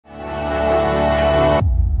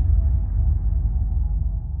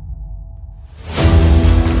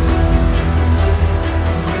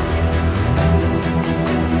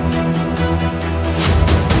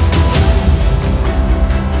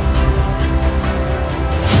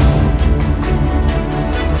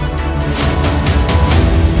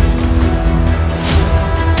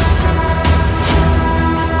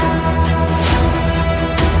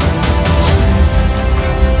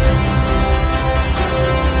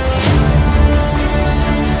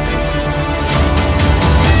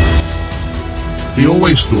He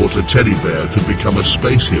always thought a teddy bear could become a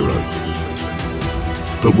space hero.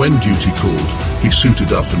 But when duty called, he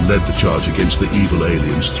suited up and led the charge against the evil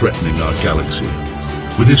aliens threatening our galaxy.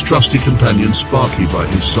 With his trusty companion Sparky by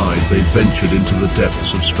his side, they ventured into the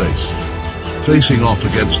depths of space. Facing off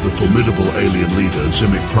against the formidable alien leader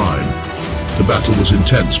Zimic Prime, the battle was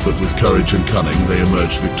intense, but with courage and cunning they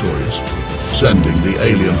emerged victorious, sending the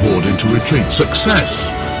alien horde into retreat.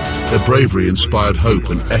 Success! Their bravery inspired hope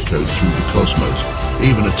and echoed through the cosmos.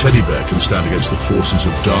 Even a teddy bear can stand against the forces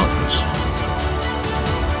of darkness.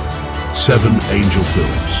 SeVVen Angel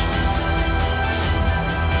Films.